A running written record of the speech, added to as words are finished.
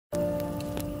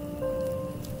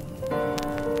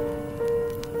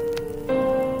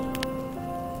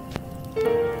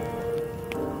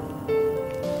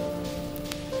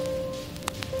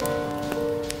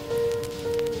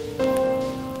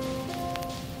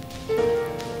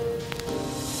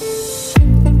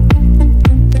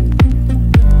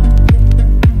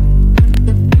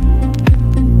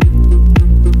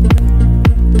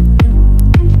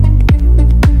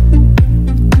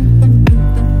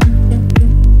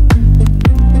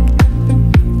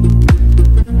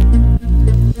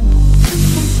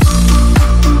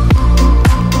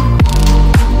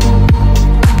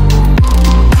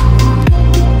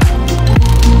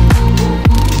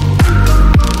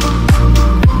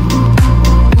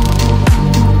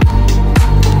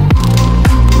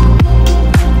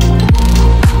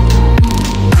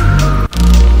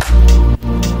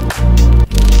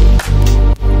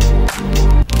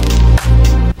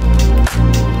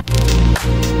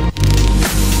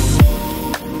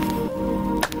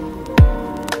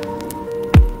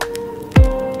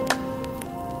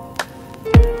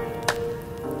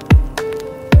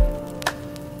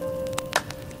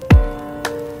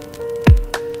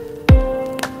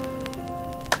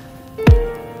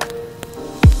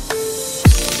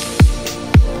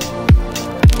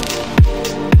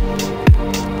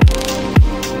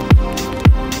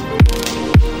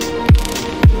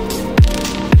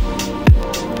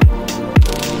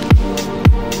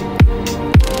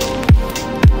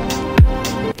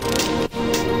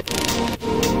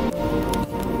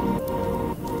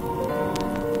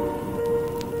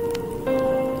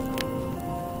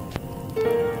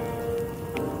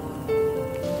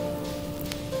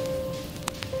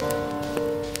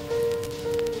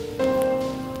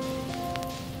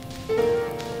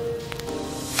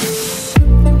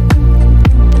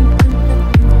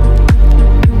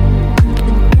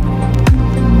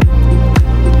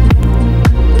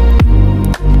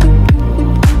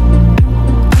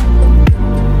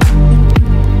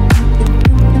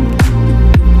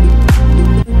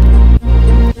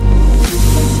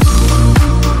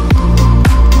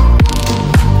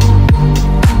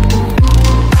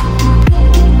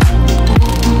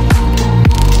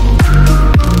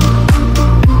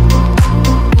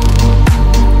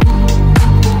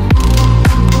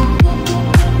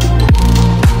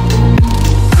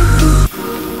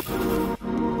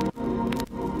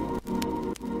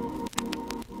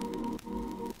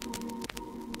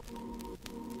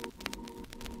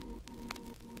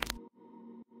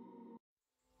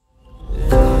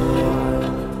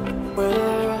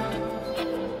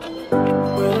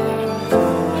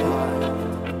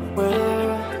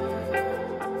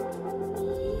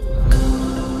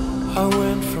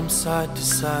side to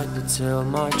side until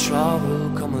my trouble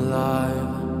come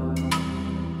alive.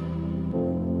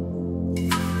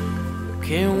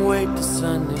 Can't wait, the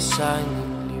sun is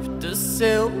shining, lift the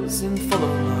sails and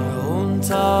follow my own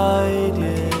tide,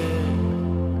 yeah.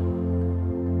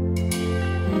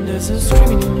 There's a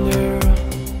screaming in there,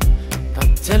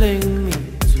 not telling me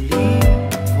to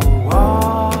leave for a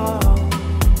while.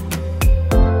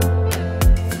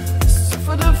 So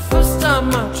for the first time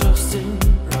I trust him,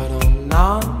 right on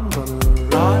now I'm gonna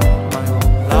ride my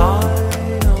own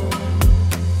line on.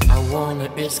 I wanna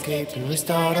escape and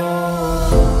restart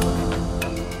all.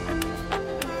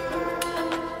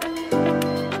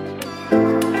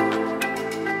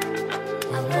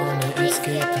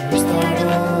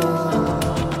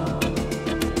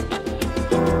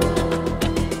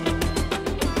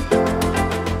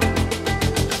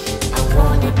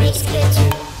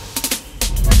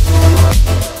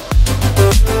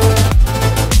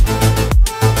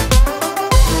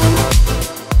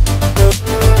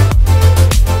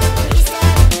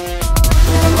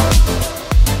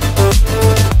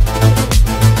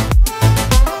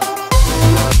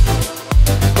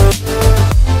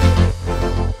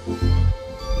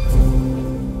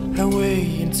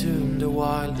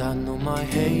 I know my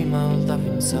aim, I'll dive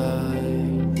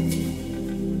inside.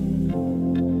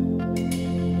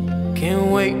 Can't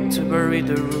wait to bury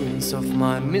the ruins of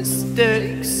my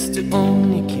mistakes, to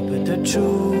only keep it the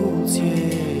truth,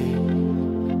 yeah.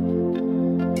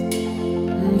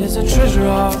 There's a treasure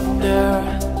out there,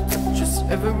 just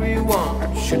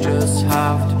everyone should just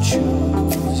have to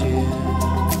choose, yeah.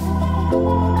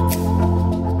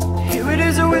 Here it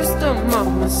is, a wisdom I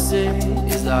must say,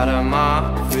 is that of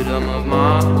my freedom of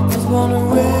mind is born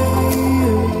away.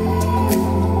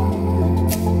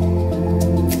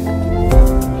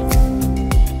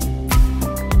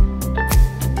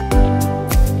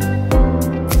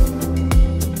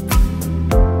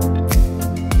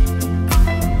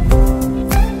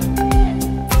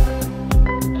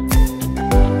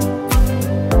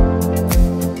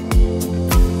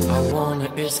 I wanna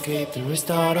escape and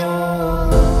restart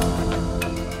all.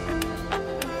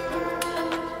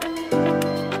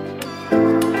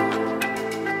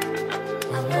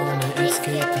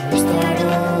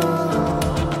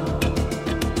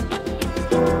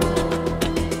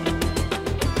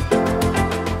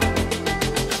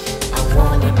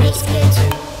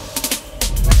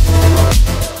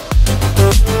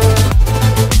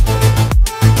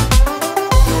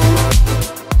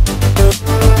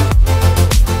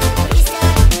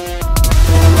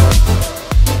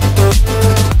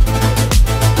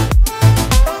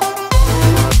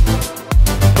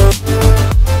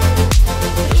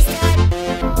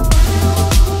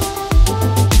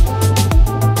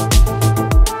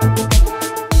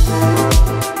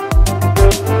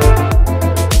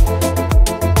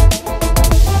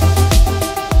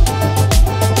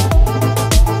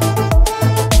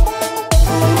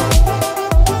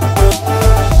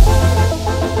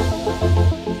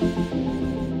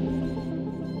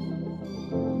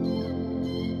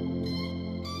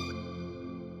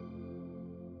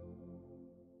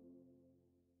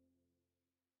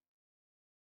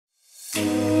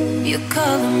 You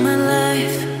color my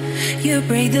life, you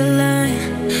break the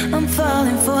line, I'm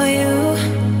falling for you.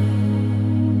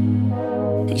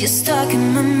 You're stuck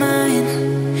in my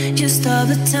mind, just all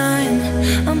the time,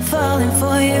 I'm falling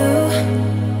for you.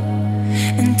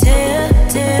 And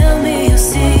tell me your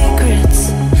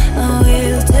secrets, I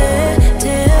will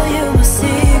tell you my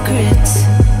secrets.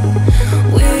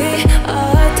 We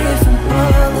are different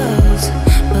polos,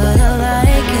 but I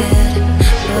like it,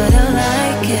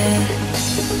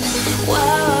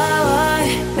 Why,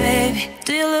 baby,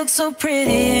 do you look so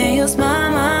pretty and you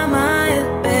smile, my,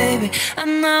 baby?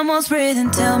 I'm almost breathing,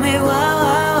 tell me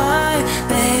why,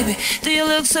 baby, do you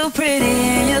look so pretty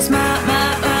and you smile,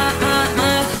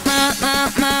 my